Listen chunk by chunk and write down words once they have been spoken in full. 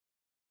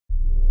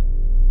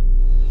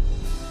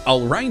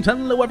Alright,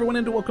 hello everyone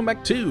and welcome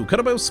back to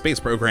Kottabos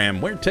Space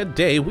Program, where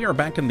today we are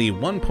back in the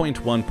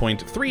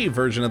 1.1.3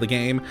 version of the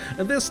game,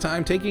 and this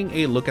time taking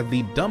a look at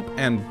the Dump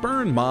and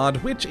Burn mod,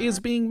 which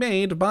is being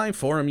made by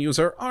forum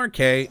user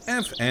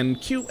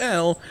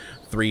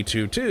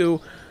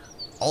RKFNQL322,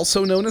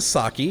 also known as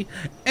Saki,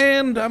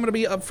 and I'm going to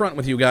be upfront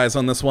with you guys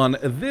on this one.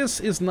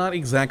 This is not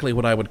exactly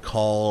what I would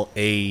call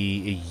a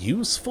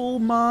useful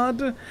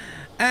mod,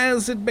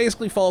 as it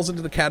basically falls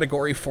into the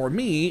category for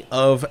me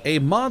of a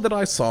mod that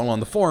I saw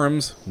on the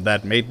forums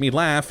that made me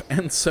laugh,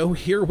 and so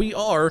here we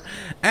are,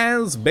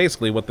 as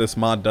basically what this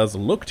mod does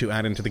look to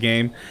add into the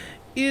game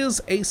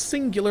is a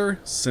singular,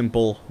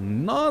 simple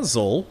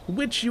nozzle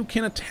which you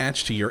can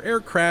attach to your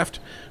aircraft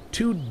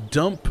to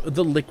dump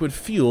the liquid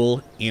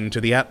fuel into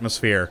the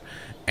atmosphere.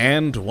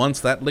 And once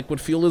that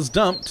liquid fuel is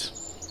dumped,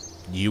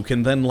 you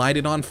can then light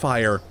it on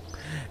fire.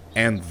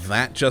 And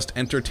that just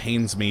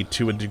entertains me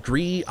to a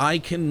degree I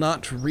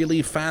cannot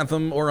really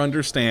fathom or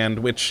understand,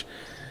 which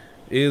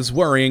is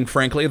worrying,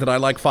 frankly, that I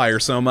like fire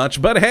so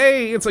much. But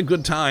hey, it's a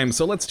good time,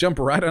 so let's jump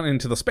right on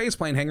into the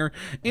spaceplane hangar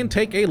and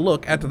take a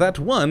look at that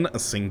one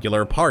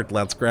singular part.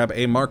 Let's grab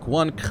a Mark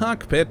I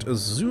cockpit,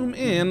 zoom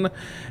in,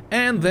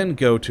 and then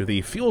go to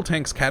the fuel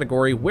tanks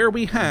category where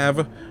we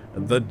have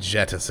the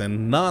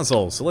Jettison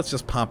Nozzle. So let's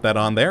just pop that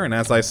on there, and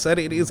as I said,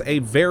 it is a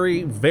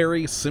very,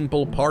 very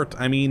simple part.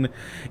 I mean,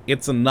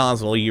 it's a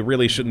nozzle. You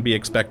really shouldn't be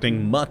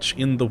expecting much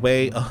in the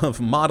way of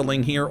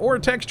modeling here or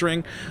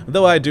texturing,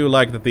 though I do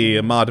like that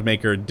the mod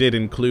maker did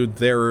include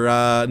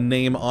their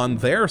name on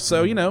there,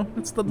 so, you know,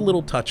 it's the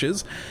little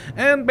touches.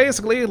 And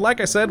basically, like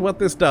I said, what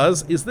this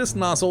does is this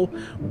nozzle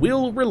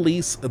will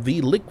release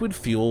the liquid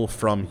fuel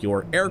from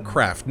your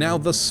aircraft. Now,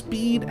 the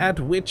speed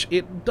at which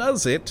it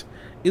does it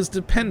is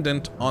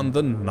dependent on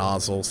the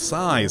nozzle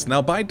size.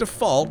 Now, by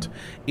default,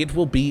 it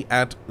will be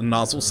at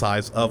nozzle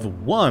size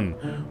of 1,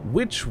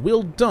 which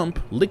will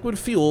dump liquid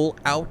fuel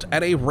out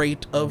at a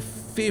rate of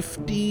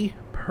 50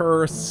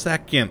 per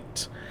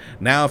second.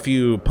 Now, if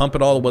you pump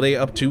it all the way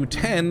up to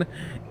 10,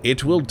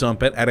 it will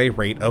dump it at a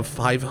rate of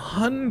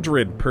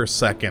 500 per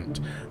second.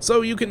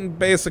 So you can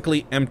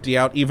basically empty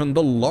out even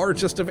the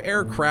largest of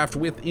aircraft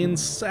within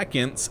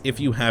seconds if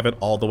you have it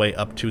all the way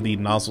up to the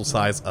nozzle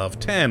size of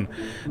 10.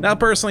 Now,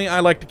 personally, I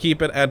like to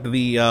keep it at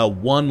the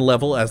 1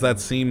 level, as that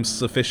seems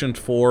sufficient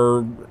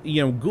for,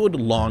 you know, good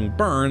long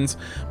burns,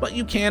 but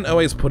you can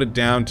always put it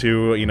down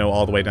to, you know,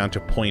 all the way down to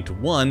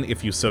 0.1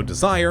 if you so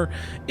desire,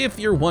 if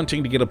you're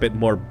wanting to get a bit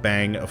more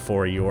bang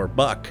for your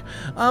buck.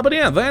 But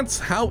yeah, that's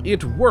how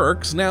it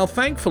works. Now,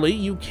 thankfully,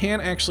 you can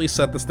actually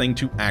set this thing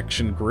to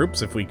action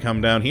groups. If we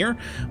come down here,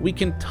 we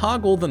can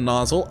toggle the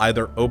nozzle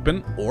either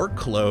open or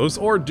close,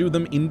 or do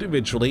them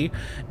individually.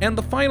 And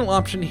the final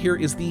option here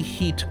is the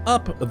heat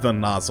up the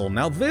nozzle.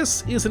 Now,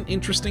 this is an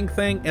interesting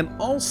thing, and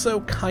also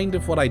kind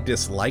of what I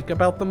dislike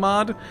about the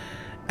mod,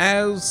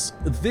 as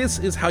this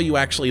is how you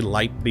actually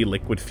light the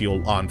liquid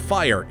fuel on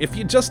fire. If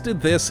you just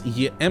did this,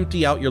 you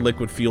empty out your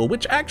liquid fuel,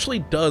 which actually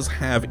does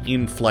have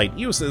in-flight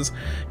uses.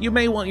 You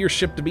may want your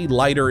ship to be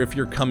lighter if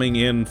you're coming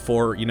in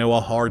for, you know,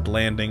 a hard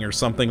landing or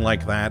something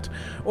like that.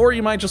 Or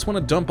you might just want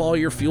to dump all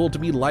your fuel to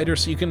be lighter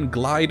so you can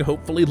glide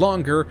hopefully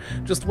longer.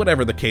 Just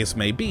whatever the case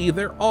may be,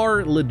 there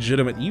are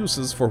legitimate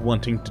uses for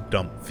wanting to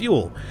dump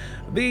fuel.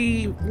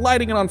 The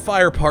lighting it on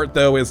fire part,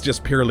 though, is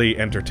just purely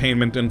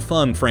entertainment and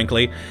fun,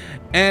 frankly,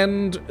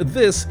 and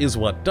this is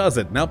what does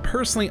it. Now,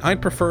 personally,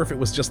 I'd prefer if it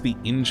was just the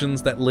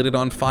engines that lit it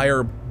on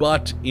fire,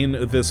 but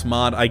in this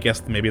mod, I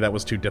guess maybe that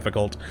was too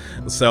difficult,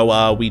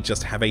 so we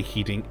just have a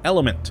heating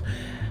element.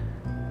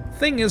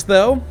 Thing is,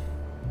 though,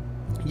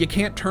 you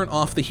can't turn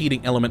off the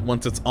heating element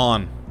once it's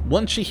on.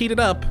 Once you heat it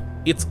up,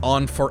 it's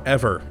on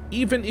forever.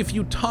 Even if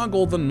you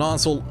toggle the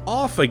nozzle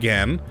off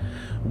again,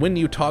 when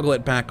you toggle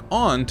it back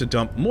on to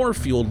dump more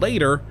fuel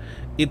later,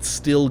 it's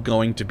still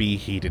going to be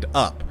heated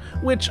up,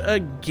 which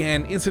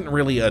again isn't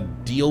really a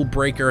deal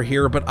breaker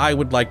here, but I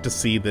would like to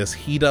see this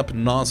heat up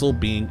nozzle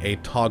being a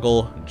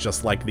toggle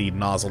just like the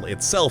nozzle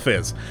itself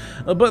is.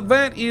 But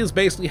that is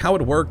basically how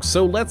it works,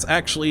 so let's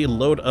actually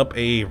load up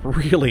a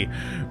really,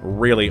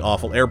 really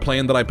awful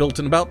airplane that I built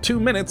in about 2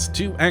 minutes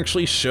to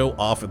actually show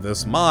off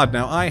this mod.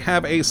 Now, I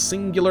have a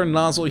singular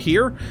nozzle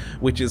here,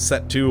 which is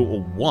set to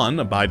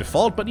 1 by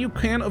default, but you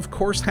can of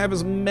course have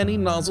as many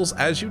nozzles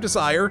as you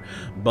desire,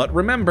 but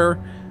remember,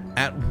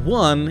 at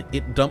 1,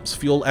 it dumps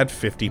fuel at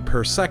 50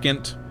 per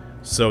second,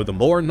 so the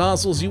more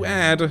nozzles you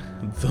add,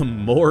 the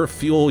more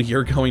fuel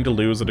you're going to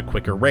lose at a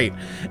quicker rate.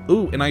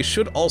 Ooh, and I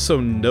should also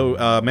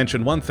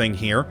mention one thing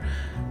here.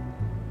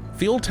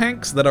 Fuel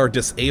tanks that are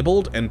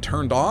disabled and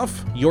turned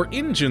off, your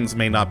engines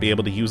may not be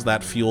able to use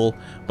that fuel,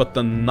 but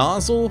the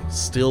nozzle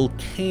still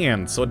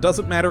can. So it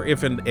doesn't matter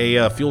if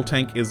a fuel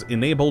tank is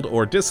enabled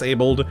or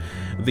disabled,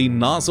 the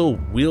nozzle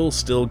will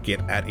still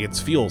get at its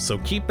fuel. So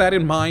keep that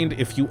in mind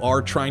if you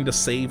are trying to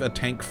save a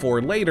tank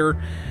for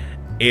later.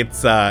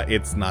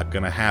 it's not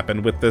gonna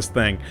happen with this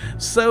thing.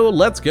 So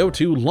let's go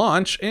to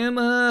launch and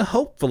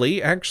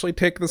hopefully actually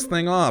take this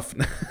thing off.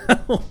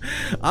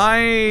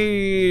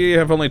 I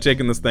have only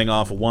taken this thing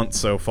off once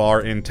so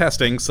far in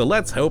testing, so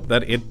let's hope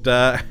that it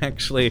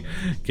actually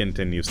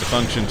continues to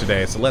function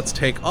today. So let's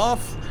take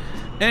off.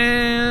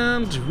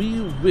 And we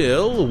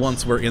will,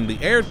 once we're in the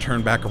air,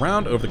 turn back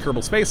around over the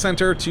Kerbal Space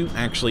Center to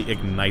actually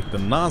ignite the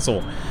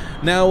nozzle.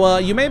 Now,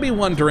 you may be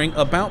wondering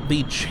about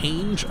the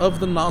change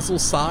of the nozzle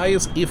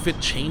size, if it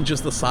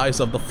changes the size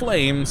of the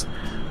flames,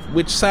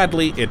 which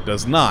sadly it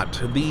does not.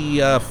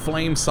 The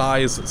flame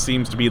size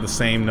seems to be the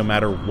same no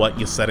matter what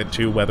you set it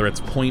to, whether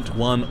it's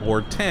 0.1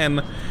 or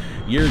 10.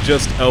 You're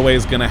just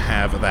always going to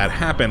have that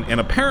happen. And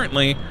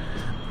apparently,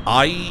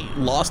 I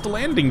lost a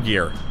landing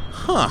gear.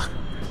 Huh.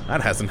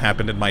 That hasn't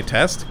happened in my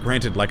test.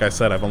 Granted, like I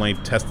said, I've only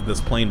tested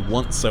this plane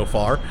once so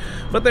far.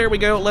 But there we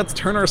go. Let's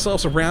turn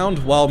ourselves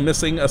around while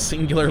missing a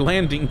singular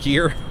landing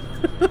gear.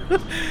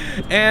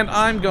 And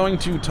I'm going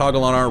to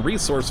toggle on our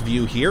resource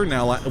view here.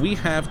 Now, we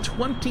have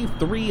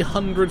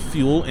 2,300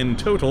 fuel in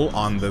total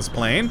on this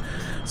plane.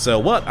 So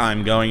what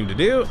I'm going to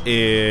do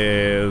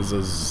is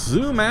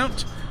zoom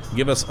out,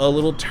 give us a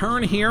little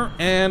turn here,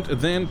 and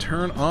then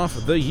turn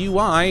off the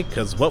UI,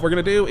 because what we're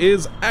going to do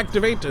is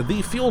activate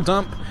the fuel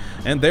dump.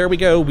 And there we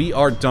go, we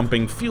are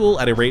dumping fuel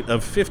at a rate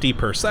of 50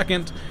 per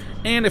second,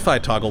 and if I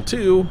toggle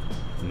to,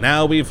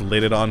 now we've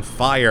lit it on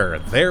fire.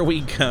 There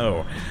we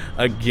go.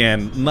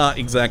 Again, not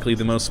exactly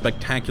the most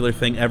spectacular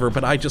thing ever,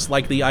 but I just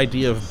like the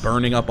idea of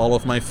burning up all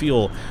of my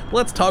fuel.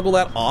 Let's toggle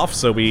that off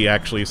so we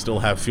actually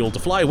still have fuel to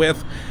fly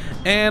with.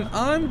 And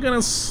I'm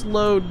gonna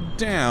slow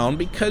down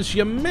because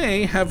you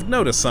may have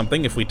noticed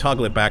something if we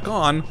toggle it back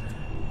on,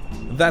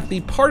 that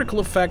the particle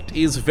effect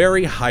is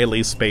very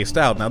highly spaced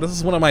out. Now, this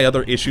is one of my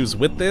other issues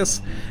with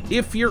this.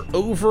 If you're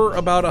over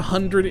about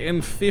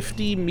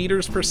 150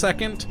 meters per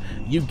second,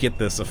 you get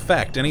this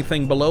effect.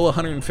 Anything below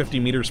 150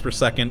 meters per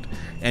second,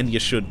 and you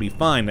should be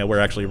fine. Now, we're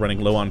actually running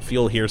low on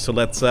fuel here, so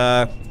let's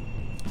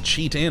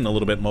cheat in a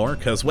little bit more,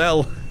 because,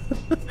 well,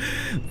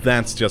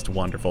 that's just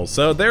wonderful.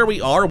 So there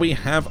we are, we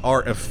have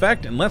our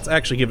effect, and let's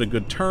actually give it a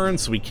good turn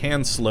so we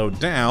can slow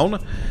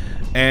down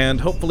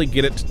and hopefully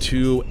get it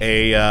to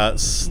a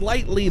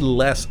slightly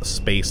less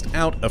spaced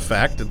out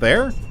effect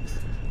there.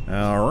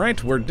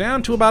 Alright, we're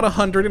down to about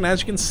 100, and as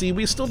you can see,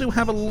 we still do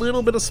have a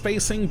little bit of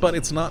spacing, but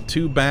it's not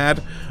too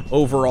bad.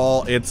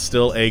 Overall, it's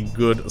still a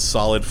good,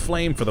 solid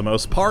flame for the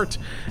most part.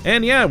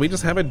 And yeah, we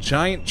just have a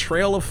giant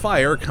trail of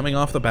fire coming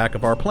off the back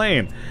of our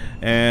plane.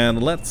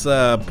 And let's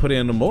put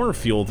in more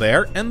fuel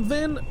there, and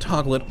then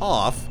toggle it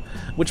off,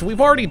 which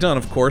we've already done,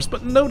 of course,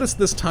 but notice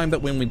this time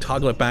that when we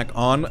toggle it back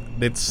on,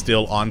 it's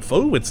still on.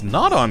 Oh, it's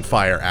not on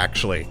fire,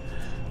 actually.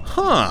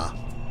 Huh.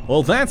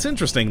 Well, that's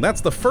interesting.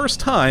 That's the first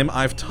time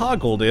I've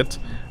toggled it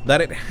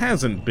that it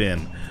hasn't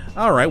been.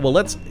 Alright, well,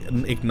 let's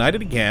ignite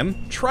it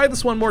again. Try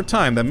this one more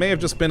time. That may have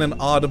just been an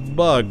odd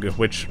bug,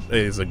 which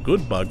is a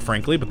good bug,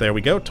 frankly, but there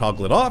we go.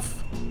 Toggle it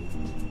off.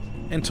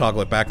 And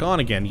toggle it back on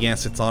again.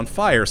 Yes, it's on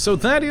fire. So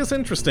that is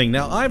interesting.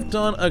 Now, I've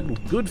done a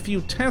good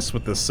few tests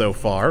with this so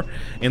far,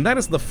 and that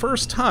is the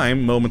first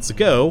time, moments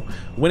ago,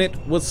 when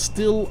it was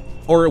still,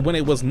 or when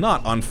it was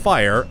not on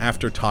fire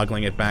after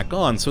toggling it back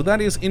on. So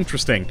that is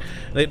interesting.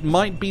 It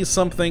might be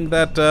something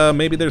that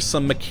maybe there's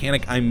some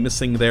mechanic I'm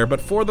missing there, but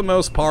for the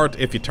most part,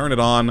 if you turn it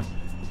on,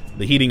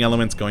 the heating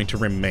element's going to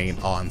remain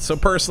on. So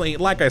personally,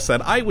 like I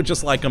said, I would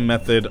just like a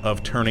method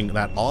of turning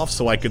that off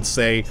so I could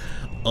say,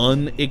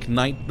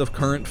 unignite the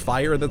current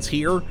fire that's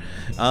here,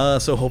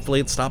 so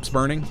hopefully it stops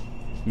burning.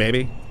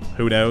 Maybe.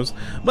 Who knows?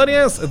 But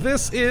yes,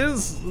 this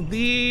is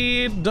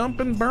the Dump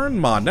and Burn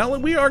mod. Now,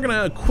 we are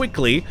going to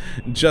quickly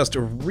just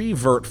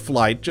revert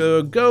flight,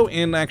 go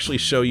and actually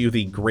show you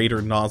the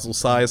greater nozzle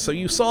size. So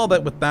you saw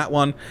that with that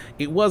one,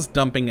 it was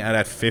dumping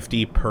at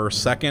 50 per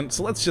second.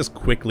 So let's just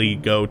quickly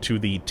go to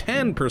the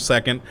 10 per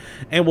second,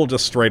 and we'll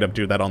just straight up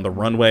do that on the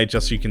runway,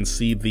 just so you can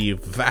see the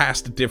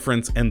vast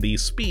difference in the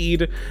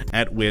speed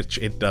at which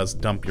it does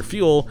dump your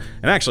fuel.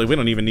 And actually, we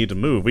don't even need to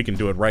move. We can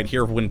do it right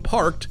here when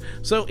parked.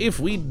 So if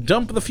we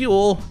dump the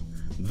fuel,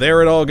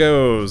 there it all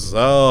goes.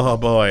 Oh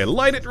boy,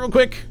 light it real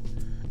quick,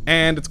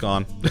 and it's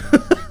gone.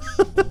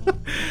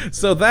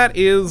 So that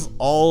is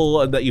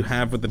all that you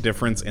have with the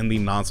difference in the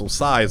nozzle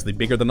size. The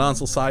bigger the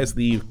nozzle size,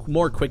 the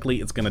more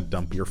quickly it's going to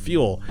dump your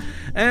fuel.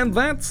 And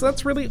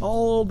that's really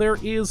all there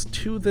is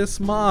to this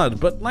mod.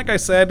 But like I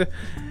said,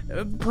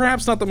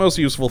 perhaps not the most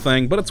useful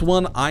thing, but it's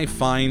one I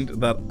find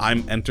that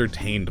I'm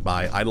entertained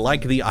by. I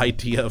like the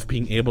idea of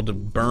being able to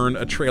burn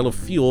a trail of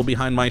fuel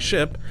behind my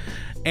ship,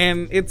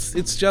 and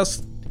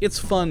it's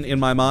fun in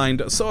my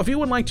mind. So if you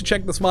would like to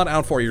check this mod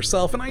out for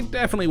yourself, and I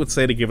definitely would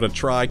say to give it a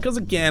try, because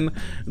again,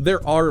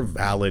 there are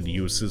valid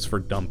uses for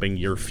dumping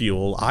your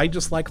fuel. I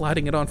just like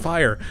lighting it on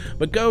fire.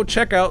 But go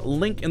check out,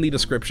 link in the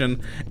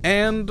description,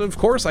 and of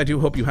course I do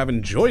hope you have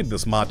enjoyed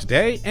this mod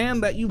today,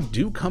 and that you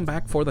do come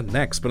back for the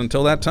next. But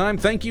until that time,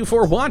 thank you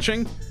for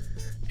watching,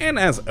 and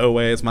as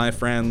always, my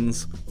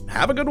friends,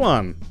 have a good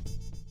one.